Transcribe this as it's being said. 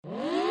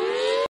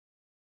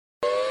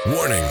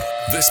Warning,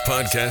 this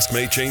podcast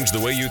may change the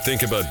way you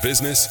think about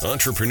business,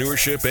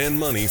 entrepreneurship, and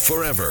money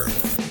forever.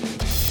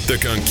 The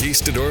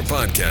Conquistador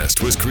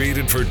Podcast was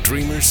created for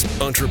dreamers,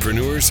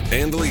 entrepreneurs,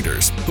 and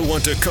leaders who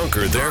want to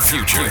conquer their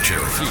future.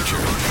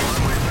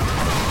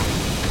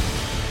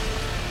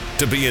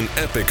 To be an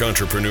epic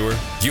entrepreneur,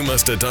 you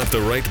must adopt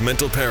the right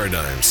mental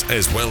paradigms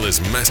as well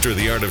as master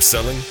the art of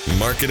selling,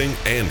 marketing,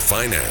 and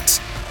finance.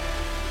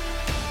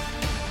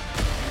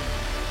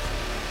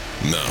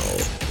 Now,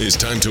 it's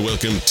time to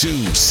welcome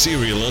two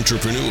serial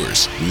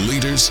entrepreneurs,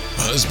 leaders,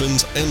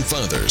 husbands, and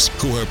fathers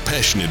who are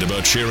passionate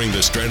about sharing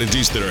the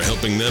strategies that are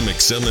helping them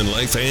excel in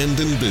life and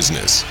in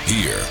business.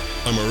 Here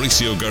are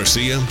Mauricio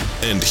Garcia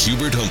and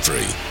Hubert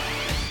Humphrey.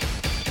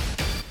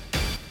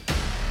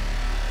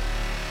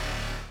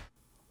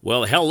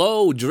 Well,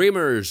 hello,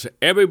 dreamers.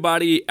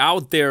 Everybody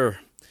out there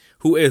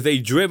who is a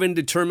driven,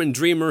 determined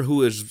dreamer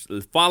who is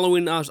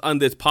following us on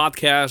this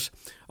podcast,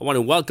 I want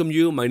to welcome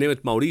you. My name is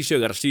Mauricio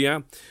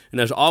Garcia,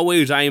 and as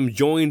always, I am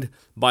joined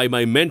by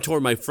my mentor,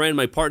 my friend,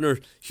 my partner,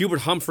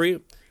 Hubert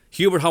Humphrey.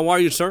 Hubert, how are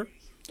you, sir?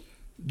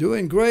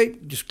 Doing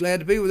great. Just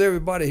glad to be with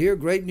everybody here.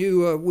 Great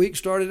new week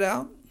started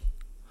out.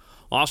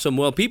 Awesome.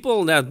 Well,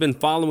 people that have been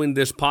following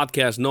this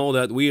podcast know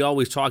that we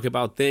always talk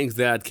about things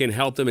that can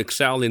help them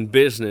excel in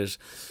business.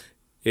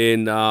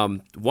 And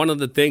one of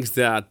the things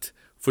that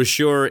for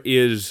sure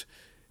is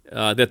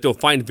that they'll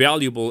find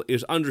valuable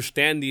is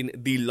understanding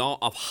the law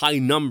of high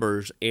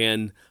numbers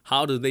and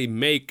how can they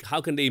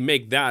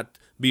make that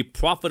be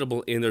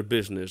profitable in their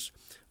business.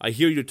 I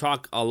hear you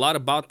talk a lot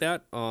about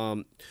that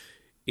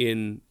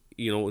in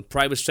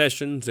private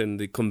sessions and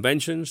the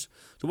conventions.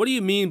 So what do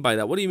you mean by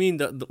that? What do you mean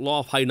the law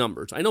of high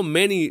numbers? I know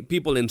many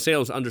people in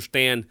sales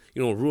understand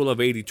rule of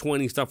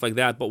 80-20, stuff like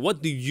that. But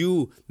what do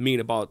you mean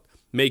about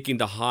making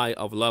the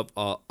law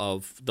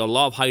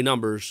of high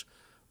numbers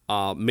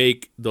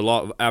make the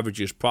law of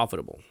averages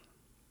profitable?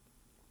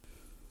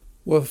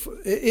 Well,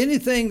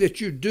 anything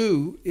that you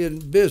do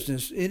in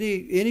business,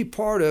 any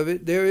part of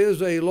it, there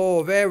is a law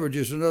of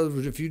averages. In other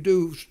words, if you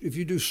do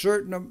a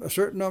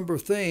certain number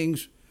of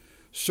things,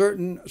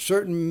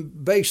 certain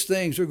base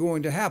things are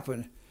going to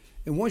happen.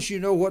 And once you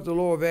know what the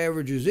law of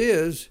averages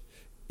is,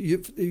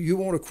 you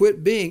want to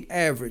quit being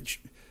average.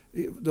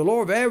 The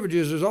law of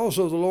averages is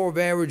also the law of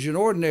average and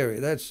ordinary.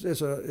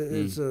 It's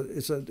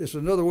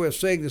another way of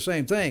saying the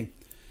same thing.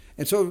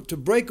 And so to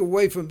break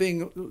away from being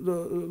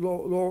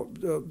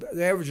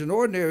the average and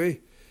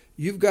ordinary,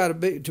 you've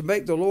got to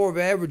make the law of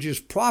averages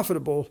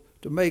profitable,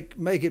 to make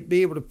it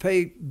be able to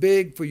pay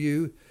big for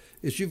you,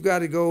 is you've got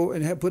to go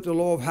and put the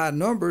law of high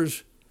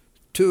numbers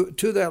to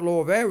that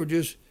law of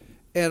averages.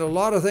 And a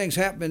lot of things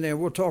happen there.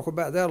 We'll talk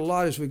about that a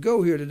lot as we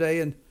go here today.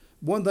 And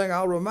one thing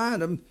I'll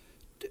remind them,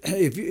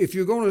 if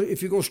you're going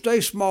to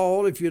stay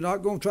small, if you're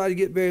not going to try to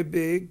get very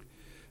big,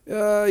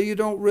 you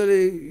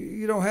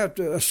don't have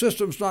to. A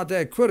system's not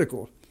that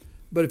critical,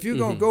 but if you're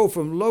going to go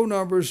from low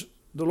numbers,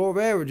 the law of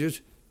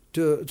averages,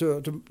 to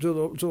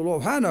the law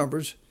of high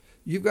numbers,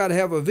 you've got to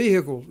have a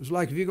vehicle. It's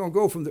like if you're going to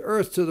go from the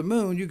Earth to the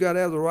Moon, you got to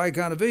have the right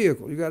kind of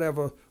vehicle. You got to have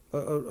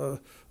a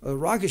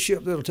rocket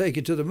ship that'll take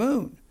you to the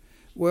Moon.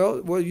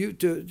 Well,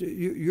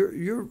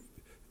 your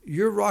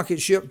rocket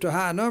ship to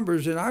high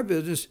numbers in our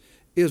business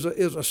is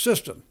a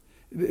system,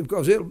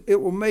 because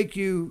it will make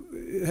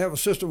you have a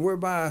system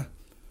whereby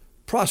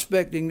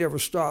prospecting never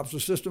stops, a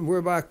system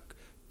whereby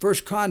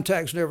first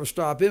contacts never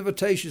stop,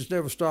 invitations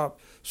never stop,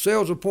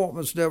 sales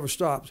appointments never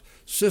stop,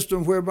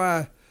 system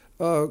whereby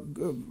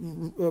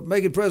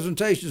making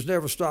presentations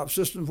never stops,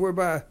 system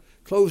whereby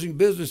closing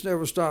business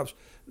never stops.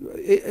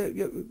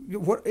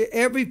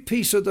 Every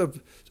piece of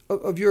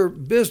your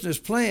business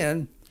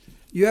plan,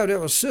 you have to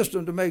have a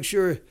system to make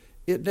sure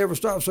it never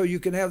stops, so you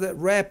can have that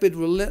rapid,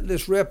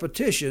 relentless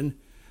repetition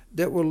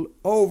that will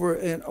over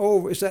and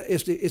over. It's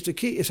the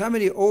key. It's how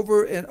many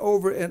over and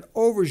over and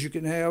overs you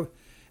can have,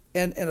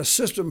 and a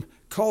system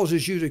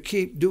causes you to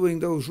keep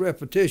doing those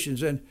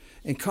repetitions and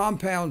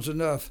compounds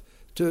enough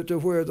to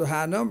where the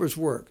high numbers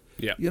work.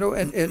 Yeah.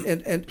 And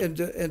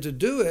to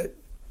do it,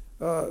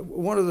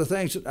 one of the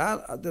things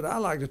that I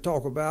like to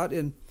talk about,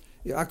 and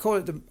I call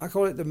it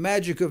the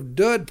magic of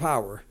dud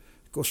power.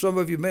 Of course, some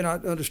of you may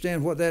not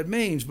understand what that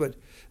means, but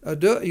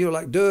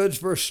like duds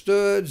versus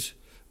studs,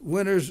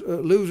 winners,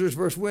 losers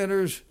versus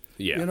winners.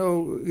 Yeah.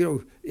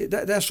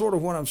 That's sort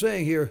of what I'm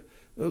saying here.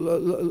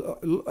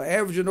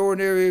 Average and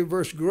ordinary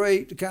versus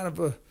great, kind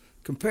of a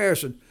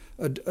comparison.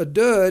 A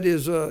dud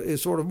is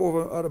sort of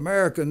more of an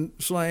American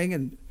slang,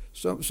 and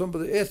some of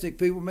the ethnic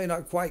people may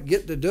not quite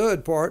get the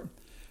dud part.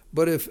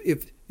 But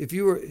if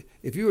you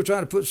were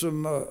trying to put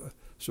some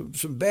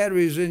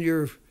batteries in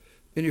your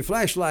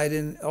flashlight,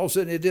 and all of a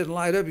sudden it didn't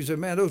light up, you say,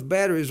 "Man, those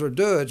batteries are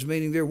duds,"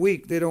 meaning they're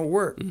weak, they don't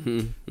work.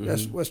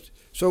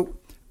 So.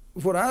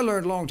 What I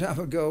learned a long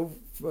time ago,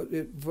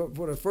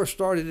 when I first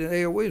started in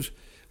AOE,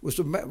 was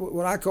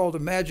what I call the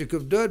magic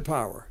of dud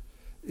power.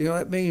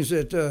 That means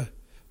that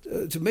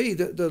to me,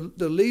 the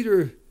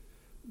leader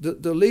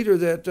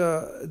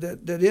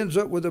that ends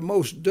up with the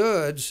most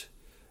duds,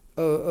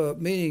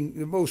 meaning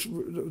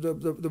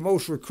the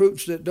most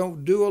recruits that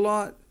don't do a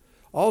lot,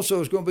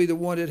 also is going to be the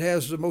one that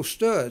has the most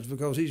studs,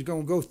 because he's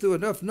going to go through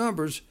enough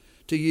numbers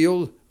to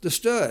yield the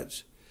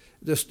studs,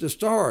 the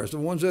stars, the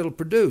ones that'll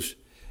produce.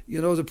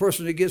 The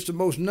person that gets the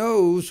most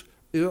no's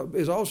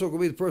is also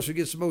going to be the person who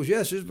gets the most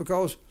yeses,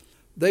 because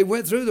they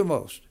went through the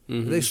most.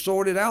 Mm-hmm. They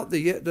sorted out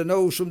the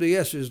no's from the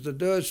yeses, the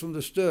duds from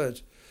the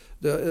studs.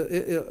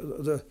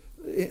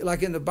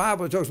 Like in the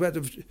Bible, it talks about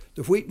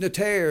the wheat and the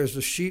tares,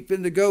 the sheep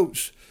and the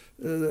goats.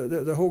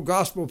 The whole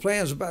gospel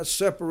plan is about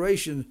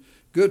separation,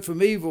 good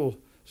from evil,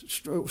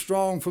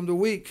 strong from the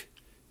weak.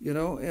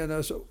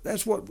 So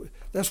that's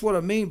what I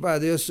mean by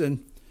this,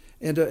 and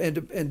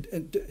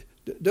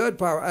dud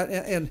power.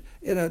 And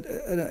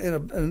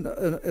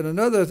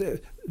another,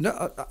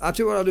 I'll tell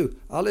you what I'll do.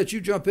 I'll let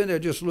you jump in there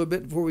just a little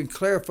bit before we can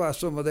clarify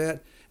some of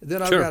that. And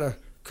then I've got a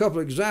couple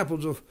of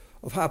examples of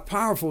how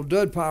powerful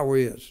dud power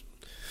is.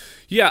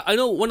 Yeah, I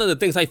know one of the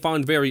things I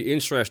found very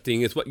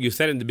interesting is what you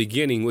said in the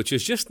beginning, which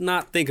is just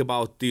not think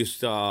about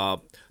these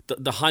the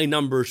high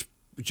numbers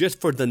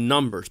just for the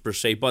numbers per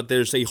se, but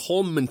there's a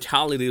whole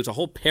mentality, there's a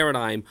whole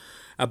paradigm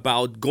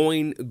about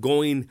going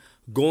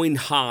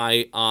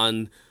high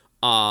on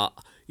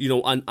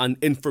on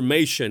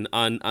information,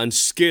 on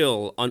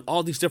skill, on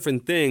all these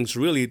different things,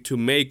 really to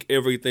make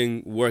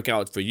everything work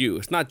out for you.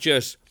 It's not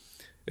just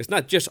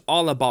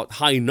all about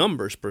high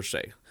numbers per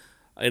se.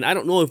 And I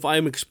don't know if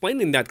I'm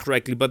explaining that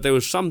correctly, but there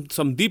was some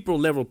deeper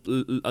level,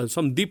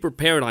 some deeper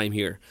paradigm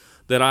here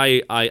that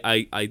I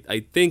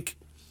think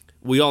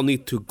we all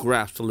need to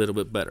grasp a little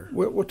bit better.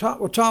 Well,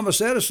 Thomas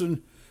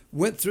Edison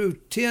went through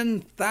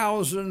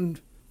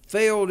 10,000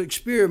 failed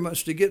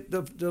experiments to get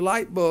the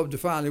light bulb to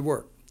finally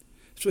work.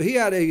 So he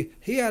had to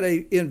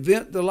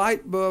invent the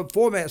light bulb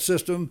format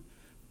system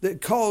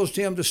that caused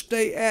him to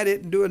stay at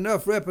it and do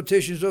enough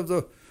repetitions of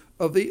the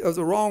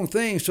wrong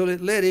thing so that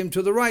it led him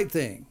to the right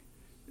thing.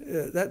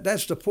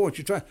 That's the point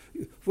you're trying.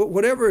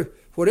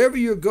 Whatever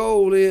your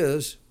goal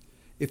is,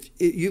 if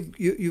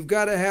you've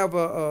got to have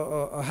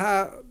a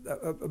high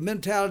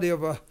mentality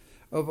of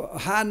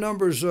high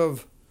numbers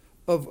of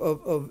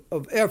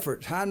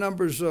effort, high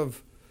numbers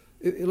of,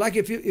 like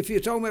if you're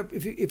talking about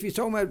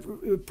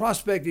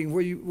prospecting,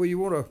 where you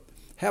want to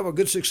have a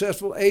good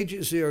successful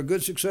agency or a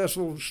good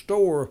successful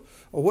store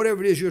or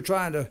whatever it is you're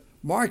trying to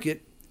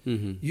market,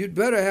 mm-hmm. You'd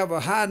better have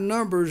a high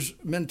numbers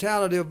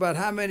mentality about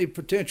how many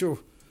potential.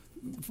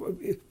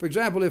 For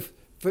example, if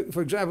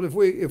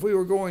we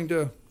were going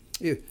to,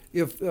 if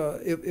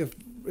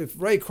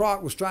Ray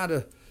Kroc was trying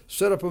to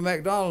set up a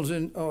McDonald's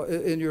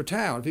in your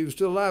town, if he was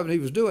still alive and he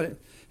was doing it,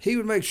 he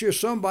would make sure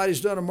somebody's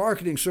done a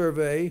marketing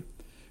survey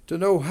to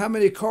know how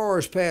many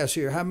cars pass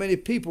here, how many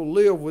people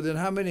live within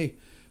how many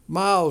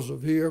miles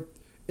of here.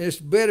 And it's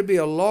better be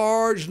a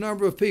large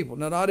number of people.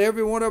 Now, not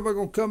every one of them are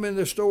going to come in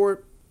the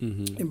store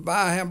mm-hmm. and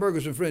buy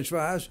hamburgers and French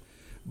fries,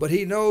 but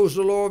he knows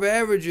the law of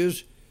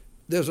averages.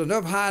 There's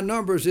enough high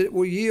numbers that it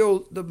will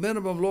yield the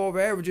minimum law of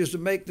averages to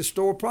make the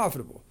store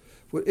profitable.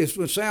 It's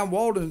when Sam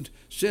Walton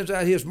sends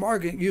out his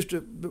marketing,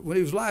 when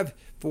he was live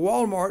for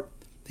Walmart,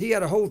 he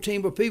had a whole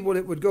team of people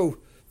that would go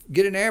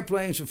get in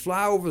airplanes and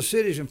fly over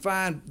cities and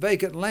find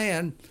vacant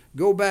land,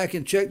 go back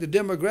and check the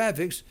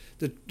demographics,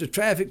 the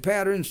traffic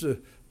patterns,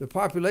 the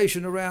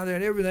population around there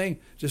and everything,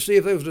 to see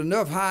if there was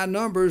enough high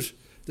numbers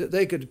that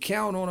they could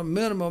count on a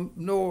minimum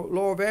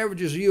law of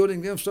averages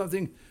yielding them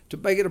something to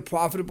make it a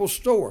profitable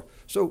store.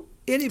 So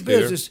any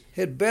business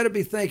had better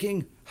be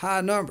thinking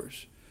high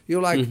numbers.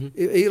 Like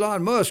mm-hmm.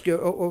 Elon Musk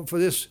for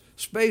this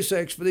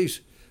SpaceX,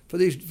 for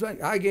these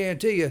things, I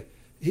guarantee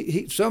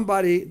you,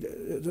 somebody,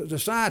 the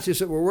scientists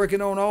that were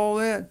working on all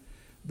that,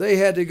 they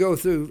had to go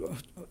through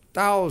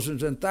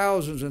thousands and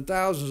thousands and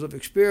thousands of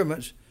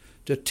experiments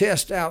to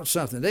test out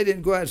something. They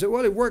didn't go out and say,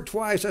 well, it worked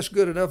twice, that's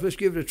good enough, let's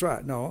give it a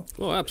try. No.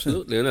 Well,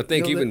 absolutely. And I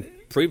think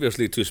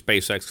previously to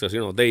SpaceX, because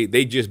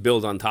they just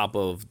build on top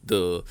of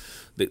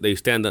they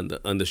stand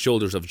on the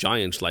shoulders of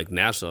giants like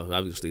NASA.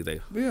 Obviously,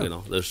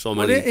 there's so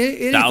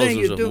many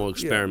thousands of more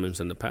experiments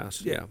in the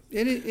past. Yeah.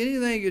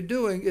 Anything you're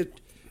doing,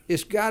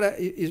 it's got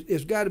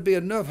to be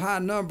enough high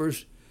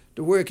numbers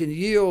to where it can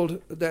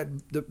yield that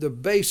the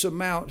base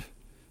amount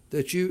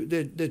that you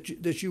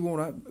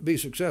want to be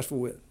successful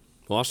with.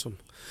 Awesome.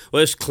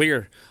 Well, it's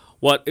clear.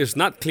 What is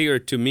not clear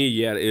to me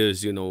yet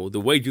is,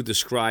 the way you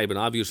describe, and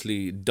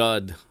obviously,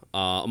 dud,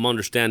 I'm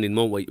understanding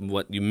more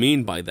what you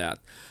mean by that.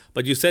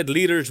 But you said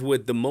leaders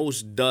with the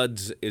most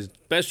duds,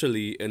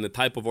 especially in the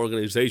type of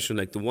organization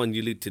like the one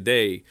you lead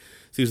today,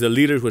 sees the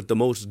leaders with the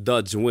most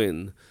duds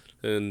win.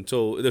 And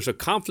so there's a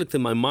conflict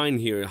in my mind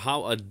here.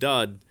 How a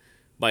dud,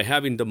 by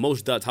having the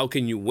most duds, how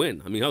can you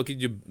win? I mean, how can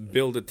you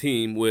build a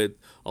team with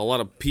a lot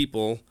of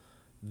people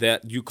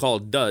that you call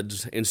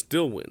duds and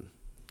still win?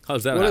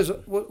 How's that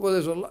happen?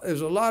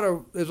 There's a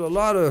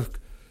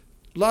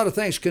lot of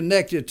things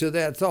connected to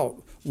that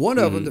thought. One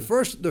of them, the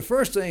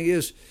first thing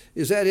is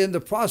that in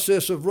the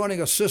process of running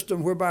a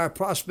system whereby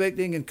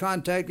prospecting and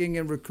contacting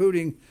and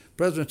recruiting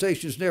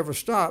presentations never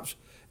stops,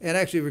 and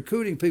actually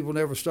recruiting people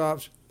never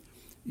stops,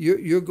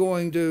 you're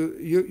going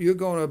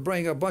to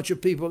bring a bunch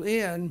of people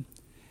in,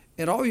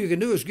 And all you can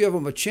do is give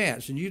them a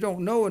chance, and you don't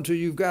know until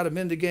you've got them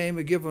in the game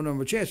and giving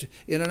them a chance.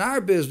 And in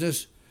our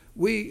business,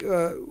 we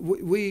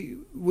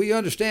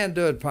understand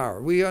dud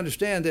power. We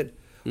understand that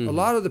a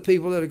lot of the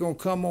people that are going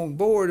to come on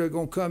board are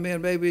going to come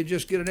in maybe and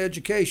just get an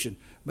education.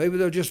 Maybe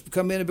they'll just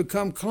come in and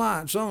become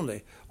clients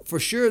only. For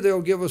sure,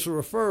 they'll give us a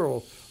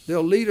referral.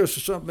 They'll lead us to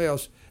something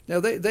else. Now,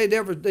 they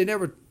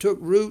never took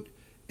root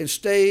and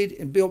stayed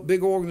and built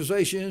big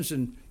organizations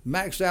and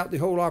maxed out the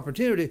whole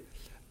opportunity.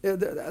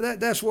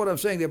 That's what I'm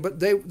saying there. But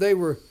they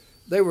were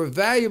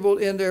valuable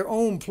in their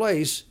own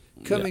place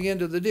coming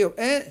into the deal,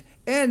 and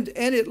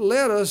it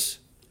led us.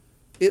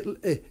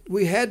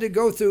 We had to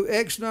go through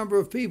X number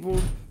of people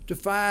to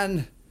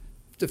find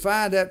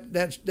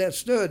that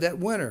stud, that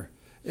winner,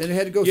 and it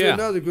had to go through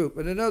another group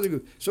and another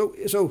group. So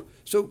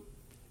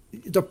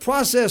the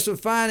process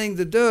of finding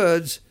the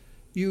duds,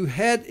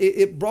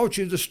 it brought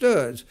you the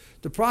studs.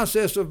 The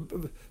process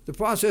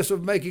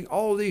of making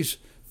all these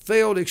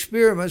failed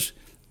experiments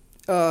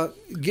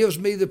gives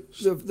me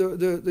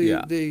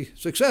the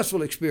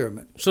successful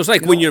experiment. So it's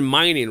like when you're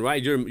mining,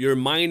 right? You're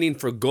mining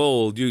for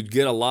gold. You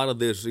get a lot of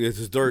this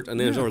dirt, and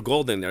there's no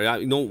gold in there.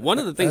 One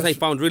of the things I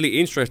found really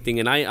interesting,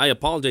 and I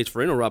apologize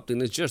for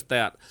interrupting, is just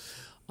that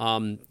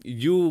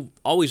you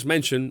always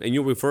mention and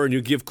you refer and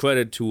you give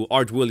credit to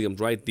Art Williams,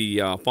 right?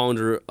 The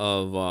founder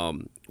of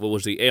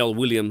A.L.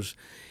 Williams,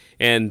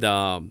 and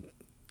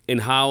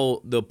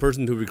how the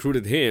person who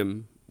recruited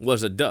him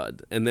was a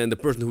dud, and then the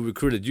person who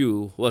recruited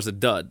you was a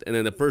dud, and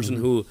then the person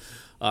who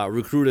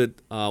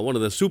recruited one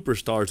of the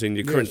superstars in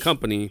your current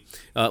company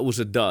was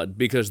a dud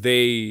because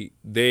they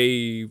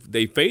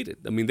faded.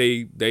 I mean,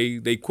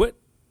 they quit,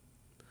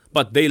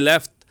 but they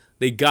left.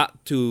 They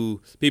got to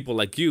people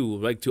like you,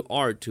 like to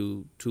Art,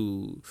 to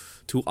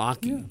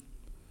Aki. Yeah.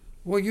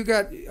 Well, you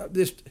got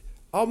this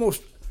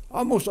almost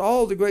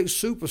all the great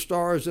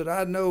superstars that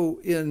I know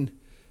in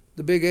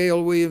the big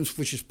A.L. Williams,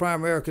 which is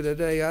Primerica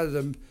today, out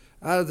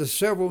of the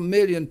several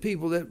million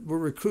people that were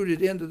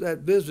recruited into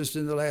that business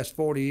in the last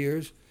 40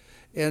 years,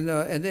 and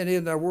then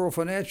in our World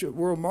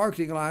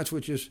Marketing Alliance,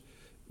 which is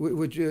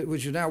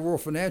now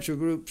World Financial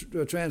Group,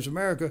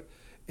 Transamerica,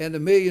 and the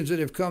millions that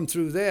have come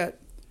through that.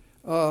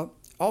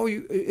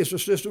 It's a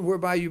system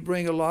whereby you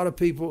bring a lot of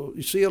people,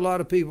 you see a lot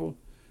of people.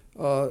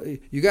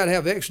 You got to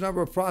have X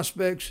number of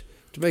prospects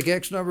to make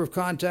X number of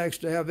contacts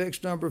to have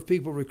X number of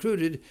people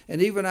recruited,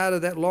 and even out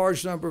of that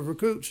large number of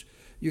recruits,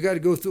 you got to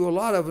go through a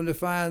lot of them to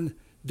find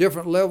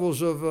different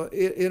levels of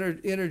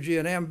energy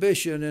and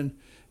ambition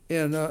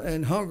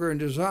and hunger and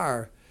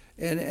desire,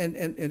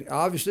 and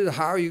obviously the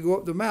higher you go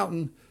up the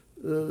mountain,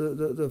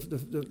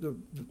 the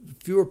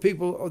fewer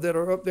people that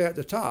are up there at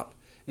the top,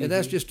 and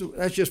that's just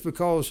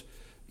because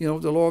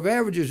the law of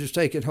averages is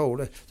taking hold.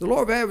 The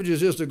law of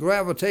averages is the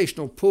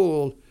gravitational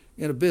pull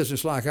in a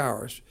business like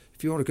ours.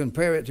 If you want to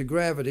compare it to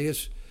gravity,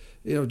 it's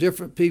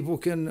different people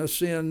can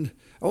ascend.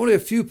 Only a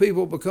few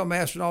people become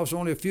astronauts.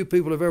 Only a few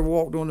people have ever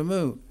walked on the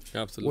moon.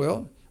 Absolutely.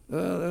 Well,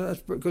 that's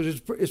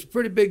because it's a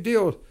pretty big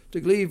deal to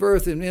leave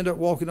Earth and end up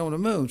walking on the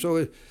moon.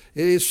 So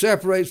it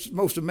separates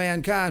most of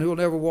mankind who will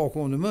never walk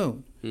on the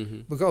moon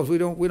because we're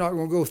not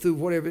going to go through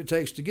whatever it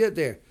takes to get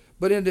there.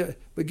 But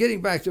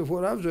getting back to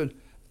what I was doing,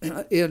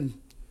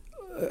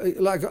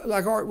 like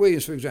Art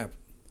Williams, for example.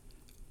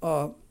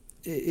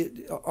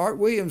 Art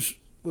Williams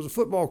was a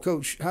football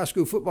coach, high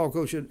school football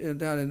coach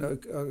down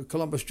in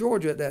Columbus,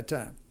 Georgia at that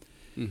time.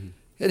 Mm-hmm.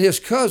 And his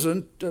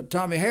cousin,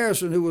 Tommy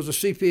Harrison, who was a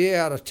CPA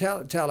out of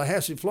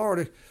Tallahassee,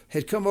 Florida,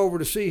 had come over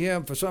to see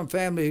him for some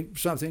family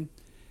something,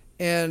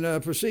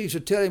 and proceeds to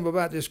tell him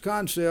about this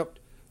concept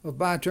of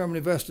buy-term and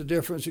invest the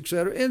difference, et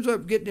cetera. Ends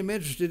up getting him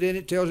interested in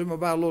it, tells him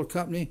about a little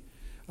company.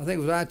 I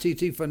think it was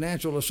ITT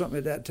Financial or something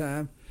at that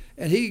time.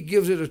 And he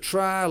gives it a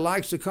try,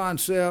 likes the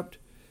concept.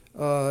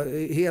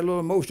 He had a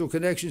little emotional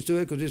connections to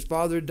it because his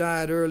father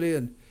died early,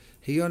 and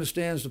he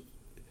understands that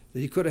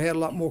he could have had a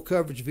lot more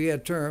coverage if he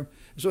had term.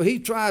 So he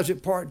tries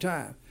it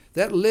part-time.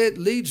 That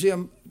leads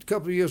him a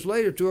couple of years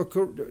later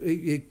to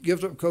he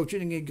gives up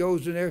coaching, and he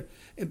goes in there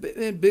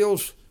and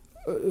builds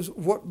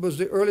what was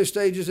the early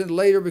stages and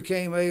later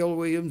became A.L.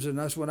 Williams, and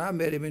that's when I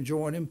met him and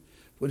joined him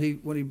when he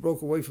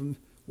broke away from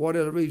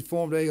Waddell & Reed,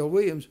 formed A.L.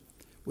 Williams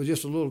with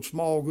just a little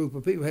small group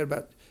of people.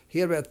 He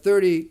had about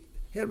 30.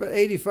 He had about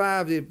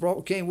 85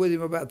 that came with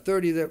him. About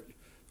 30 that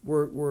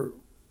were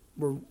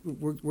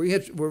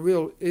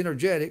real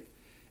energetic,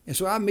 and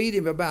so I meet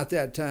him about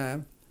that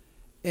time,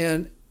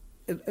 and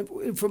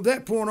from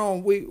that point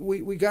on, we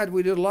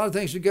did a lot of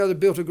things together,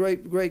 built a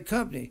great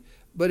company.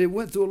 But it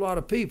went through a lot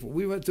of people.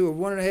 We went through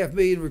 1.5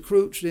 million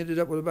recruits, ended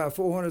up with about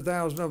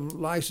 400,000 of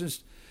them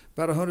licensed,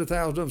 about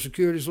 100,000 of them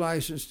securities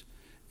licensed,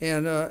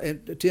 and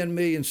 10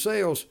 million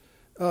sales.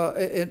 But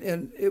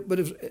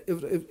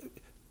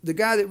the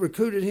guy that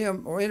recruited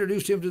him or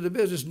introduced him to the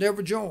business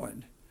never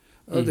joined.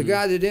 The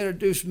guy that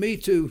introduced me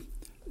to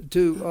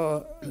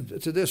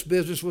this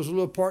business was a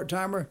little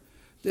part-timer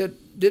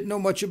that didn't know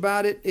much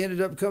about it,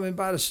 ended up coming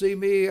by to see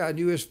me. I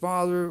knew his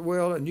father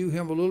well. I knew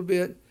him a little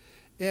bit.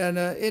 And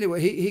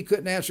anyway, he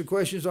couldn't answer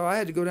questions, so I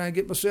had to go down and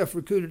get myself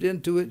recruited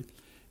into it.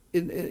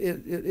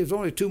 it was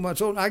only 2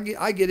 months old. And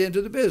I get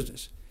into the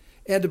business,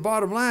 and the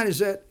bottom line is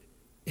that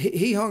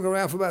he hung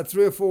around for about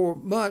 3 or 4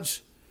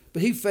 months,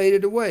 but he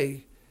faded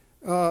away.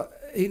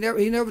 He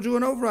never drew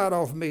an override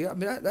off of me. I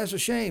mean, that's a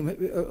shame.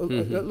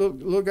 That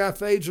little guy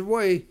fades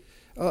away.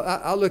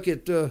 I look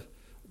at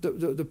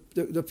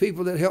the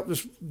people that helped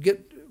us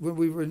get, when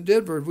we were in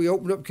Denver, we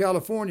opened up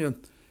California,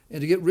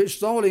 and to get Rich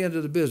Thawley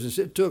into the business,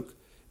 it took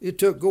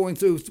going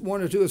through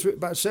 1 or 2 or 3,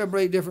 about 7 or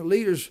 8 different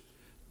leaders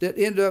that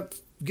ended up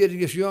getting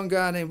this young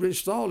guy named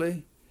Rich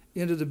Thawley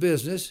into the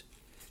business,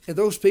 and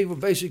those people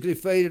basically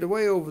faded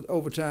away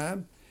over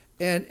time,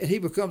 and he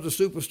becomes a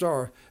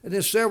superstar. And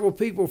then several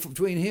people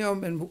between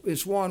him and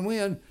Swan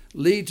Wind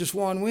lead to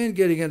Swan Wind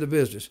getting into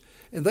business,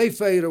 and they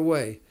fade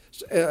away.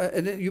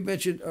 And then you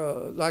mentioned,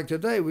 like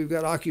today, we've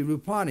got Aki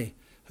Rupani,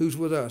 who's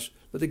with us.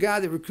 But the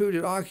guy that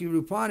recruited Aki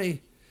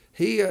Rupani,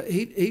 he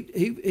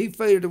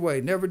faded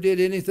away, never did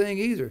anything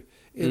either.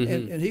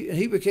 And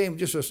he became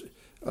just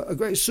a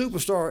great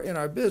superstar in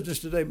our business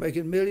today,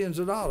 making millions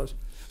of dollars.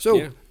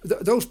 So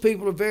those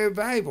people are very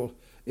valuable.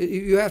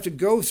 You have to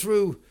go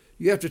through,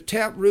 you have to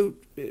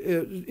taproot,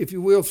 if you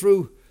will,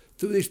 through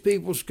these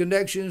people's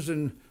connections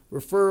and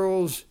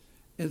referrals,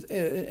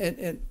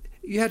 and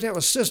you have to have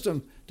a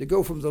system to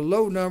go from the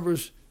low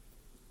numbers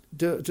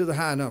to the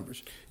high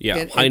numbers.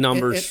 Yeah, high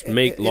numbers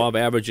make law of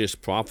averages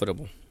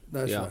profitable.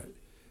 That's right.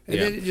 And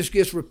then it just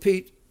gets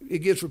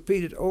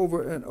repeated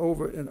over and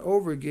over and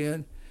over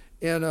again,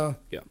 and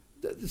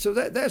so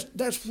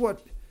that's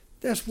what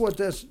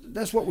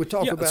we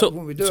talk about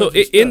when we do it. So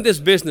in this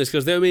business,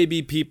 because there may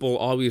be people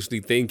obviously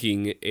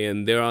thinking,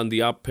 and they're on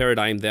the up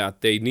paradigm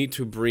that they need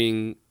to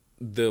bring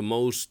the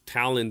most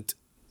talent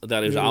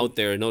that is out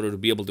there in order to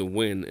be able to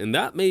win, and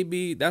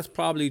that's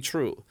probably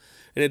true,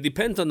 and it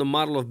depends on the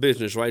model of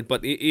business, right?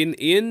 But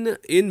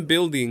in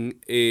building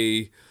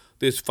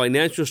this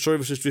financial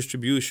services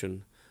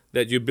distribution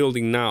that you're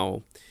building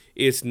now,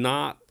 it's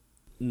not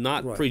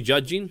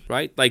prejudging,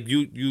 right? Like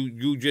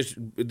you just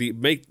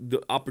make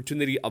the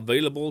opportunity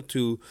available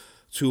to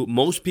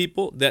most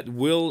people that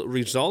will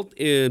result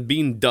in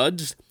being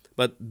duds,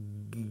 but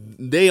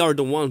they are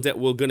the ones that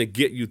will going to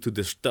get you to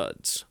the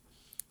studs.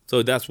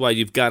 So that's why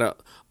you've got to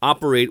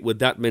operate with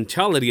that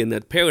mentality and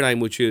that paradigm,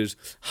 which is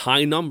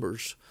high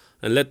numbers,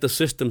 and let the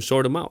system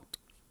sort them out.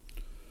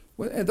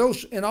 Well,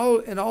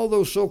 and all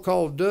those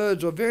so-called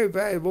duds are very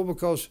valuable,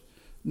 because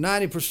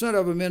 90%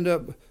 of them end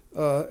up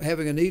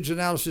having a needs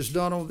analysis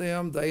done on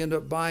them. They end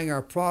up buying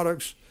our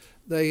products.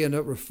 They end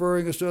up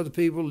referring us to other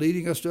people,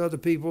 leading us to other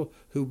people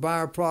who buy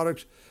our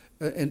products,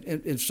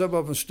 and some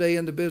of them stay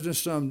in the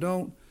business, some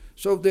don't.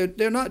 So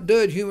they're not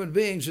dud human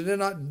beings, and they're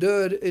not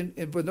dud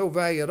with no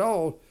value at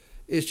all.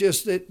 It's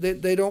just that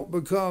they don't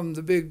become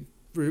the big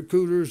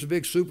recruiters, the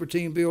big super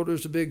team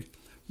builders, the big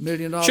 $1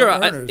 million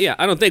earners.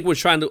 I don't think we're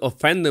trying to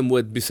offend them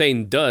with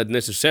saying dud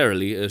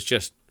necessarily. It's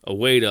just a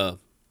way to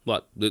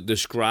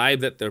describe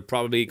that they're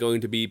probably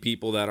going to be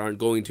people that aren't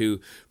going to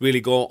really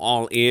go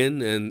all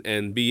in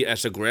and be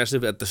as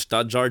aggressive as the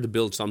studs are to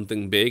build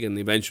something big, and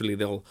eventually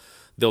they'll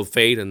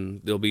fade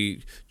and they'll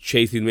be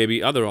chasing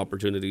maybe other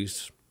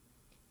opportunities.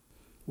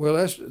 Well,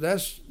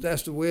 that's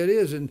the way it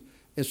is, and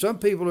some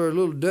people are a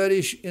little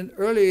duddish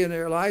early in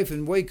their life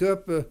and wake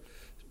up 2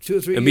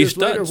 or 3 years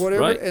later, or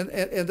whatever, right? and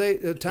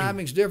the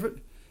timing's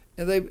different.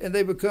 And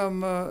they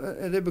become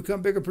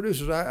bigger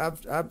producers.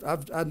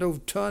 I know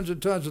tons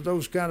and tons of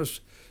those kind of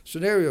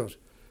scenarios.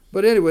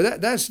 But anyway,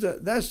 that's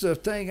the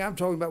thing I'm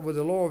talking about with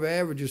the law of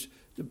averages.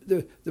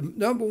 The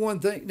number one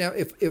thing. Now,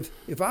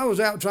 if I was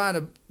out trying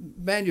to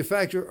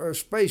manufacture a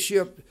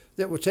spaceship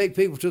that would take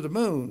people to the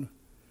moon,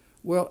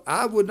 well,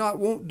 I would not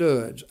want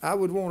duds. I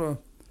would want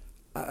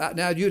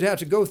now you'd have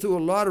to go through a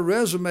lot of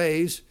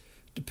resumes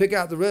to pick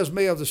out the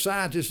resume of the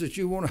scientists that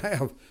you want to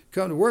have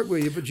come to work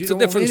with you, but you don't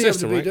want any of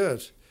them to be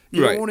duds.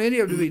 You don't want any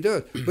of them to be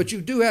done. But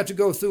you do have to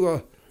go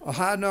through a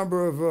high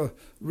number of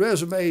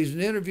resumes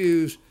and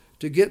interviews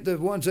to get the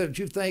ones that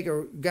you think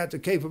got the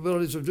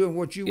capabilities of doing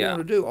what you want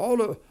to do.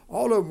 All of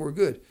them were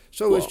good.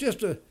 So it's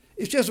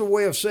just a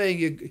way of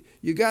saying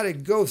you got to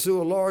go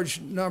through a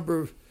large number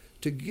of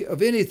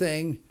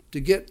anything to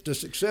get the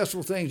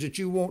successful things that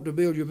you want to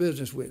build your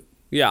business with.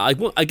 Yeah,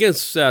 I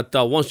guess that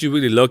once you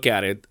really look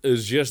at it,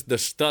 it's just the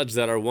studs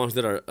that are ones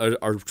that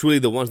are truly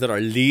the ones that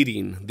are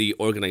leading the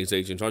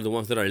organizations, are the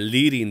ones that are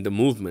leading the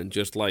movement.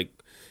 Just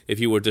like if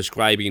you were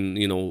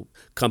describing,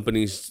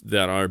 companies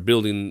that are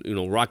building,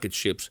 rocket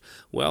ships.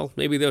 Well,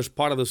 maybe there's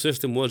part of the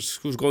system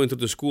who's going through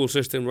the school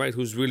system, right?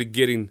 Who's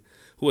really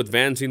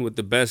advancing with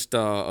the best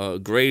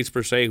grades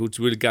per se, who's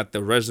really got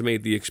the resume,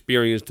 the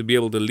experience to be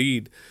able to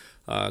lead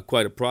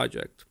quite a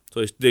project.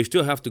 So they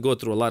still have to go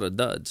through a lot of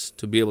duds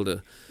to be able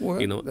to,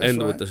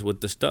 end right. with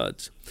the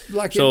studs.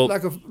 Like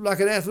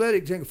an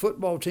athletic team, a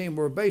football team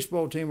or a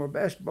baseball team or a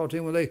basketball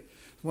team,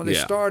 when they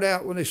start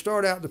out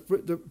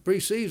the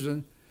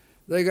preseason,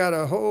 they got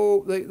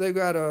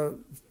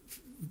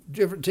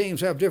different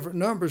teams have different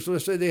numbers. So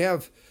let's say they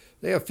have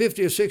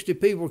 50 or 60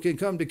 people can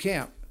come to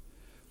camp.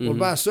 Well,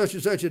 by such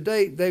and such a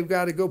date, they've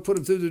got to go put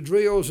them through the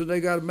drills, and they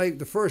got to make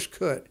the first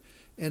cut.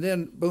 and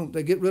then boom,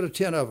 they get rid of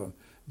 10 of them.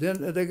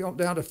 Then they go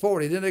down to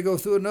 40. Then they go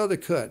through another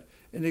cut,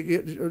 and they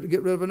get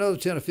rid of another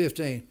 10 or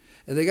 15.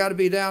 And they got to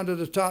be down to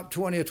the top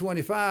 20 or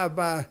 25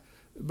 by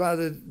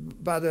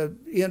the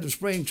end of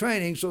spring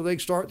training, so they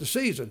start the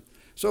season.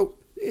 So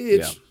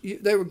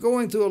they were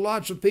going through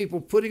lots of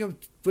people, putting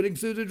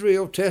through the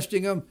drill,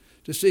 testing them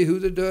to see who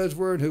the duds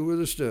were and who were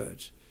the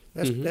studs.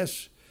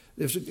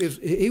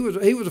 He was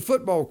a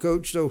football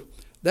coach, so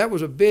that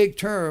was a big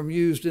term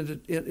used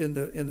in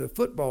the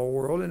football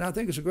world, and I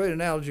think it's a great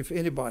analogy for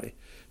anybody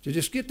to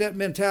just get that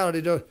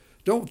mentality.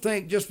 Don't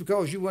think just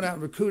because you went out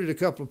and recruited a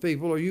couple of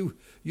people, or you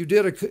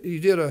did a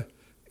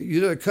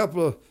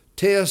couple of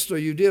tests, or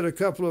you did a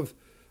couple of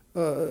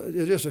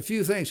just a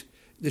few things,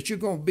 that you're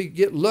going to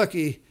get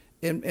lucky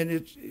and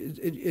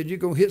you're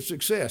going to hit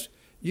success.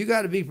 You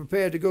got to be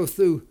prepared to go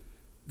through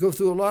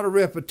a lot of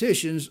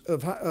repetitions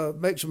of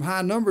make some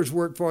high numbers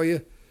work for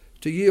you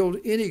to yield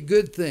any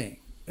good thing.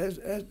 That's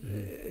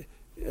the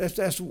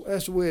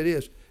way it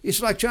is.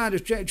 It's like trying to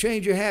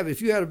change your habit.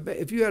 If you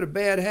had a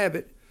bad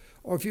habit,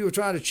 or if you were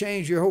trying to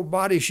change your whole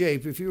body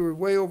shape, if you were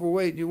way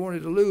overweight and you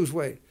wanted to lose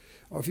weight,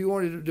 or if you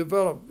wanted to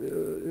develop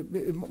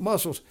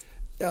muscles,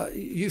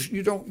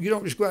 you don't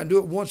just go out and do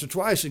it once or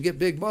twice and get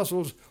big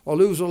muscles or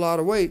lose a lot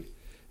of weight.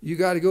 You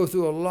got to go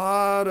through a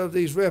lot of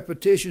these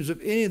repetitions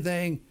of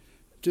anything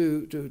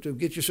to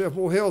get yourself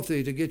more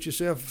healthy, to get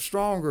yourself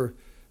stronger.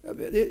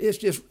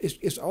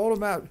 It's all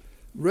about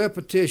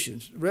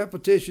repetitions.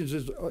 Repetition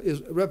is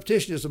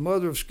the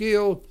mother of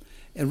skill,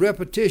 and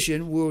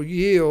repetition will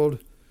yield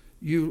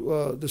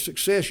you the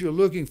success you're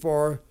looking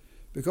for,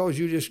 because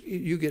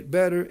you get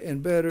better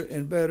and better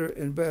and better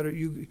and better.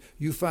 You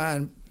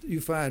find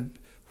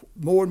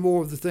more and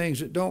more of the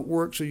things that don't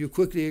work, so you're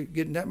quickly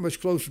getting that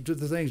much closer to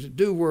the things that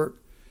do work.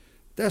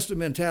 That's the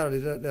mentality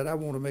that I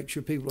want to make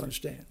sure people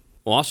understand.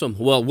 Awesome.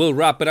 Well, we'll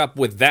wrap it up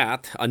with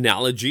that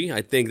analogy.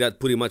 I think that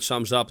pretty much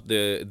sums up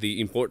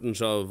the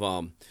importance of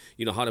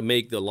how to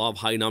make the law of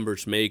high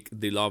numbers make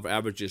the law of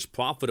averages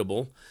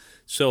profitable.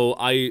 So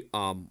I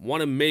want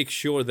to make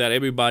sure that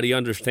everybody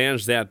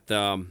understands that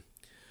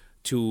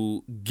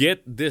to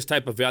get this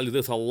type of value,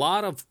 there's a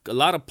lot of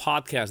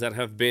podcasts that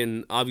have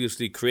been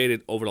obviously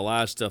created over the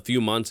last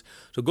few months.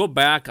 So go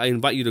back. I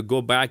invite you to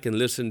go back and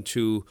listen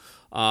to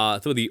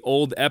through the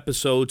old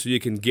episodes so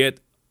you can get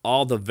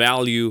all the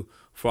value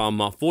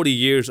from 40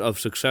 years of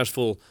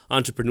successful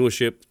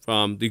entrepreneurship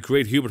from the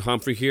great Hubert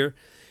Humphrey here,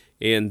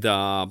 and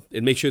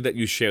make sure that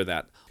you share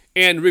that.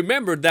 And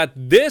remember that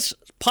this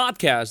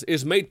podcast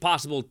is made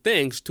possible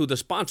thanks to the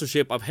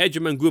sponsorship of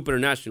Hegeman Group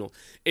International.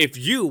 If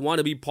you want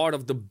to be part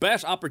of the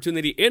best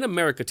opportunity in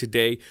America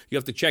today, you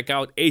have to check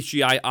out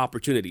HGI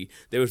Opportunity.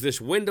 There is this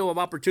window of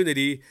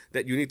opportunity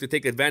that you need to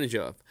take advantage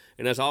of.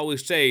 And as I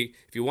always say,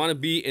 if you want to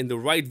be in the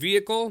right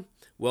vehicle,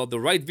 well,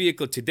 the right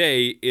vehicle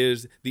today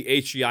is the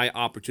HGI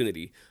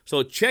Opportunity.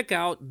 So check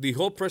out the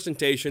whole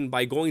presentation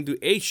by going to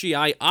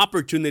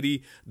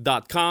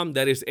HGIopportunity.com.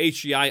 That is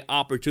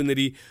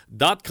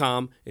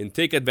HGIopportunity.com, and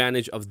take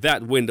advantage of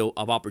that window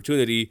of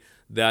opportunity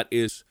that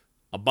is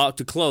about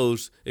to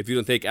close if you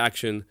don't take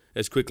action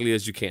as quickly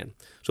as you can.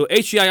 So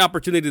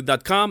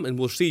HGIopportunity.com, and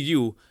we'll see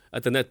you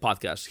at the Net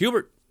Podcast.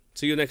 Hubert,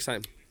 see you next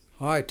time.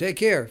 All right, take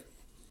care.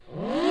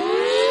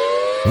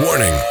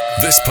 Warning,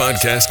 this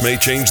podcast may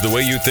change the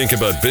way you think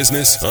about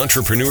business,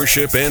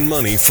 entrepreneurship, and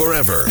money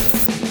forever.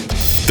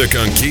 The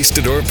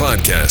Conquistador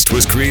Podcast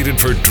was created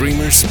for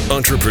dreamers,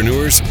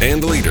 entrepreneurs,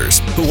 and leaders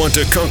who want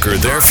to conquer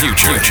their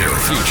future.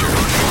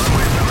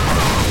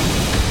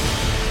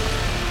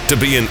 To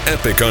be an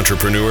epic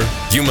entrepreneur,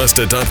 you must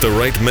adopt the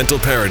right mental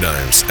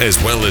paradigms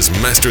as well as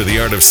master the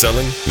art of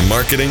selling,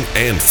 marketing,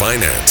 and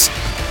finance.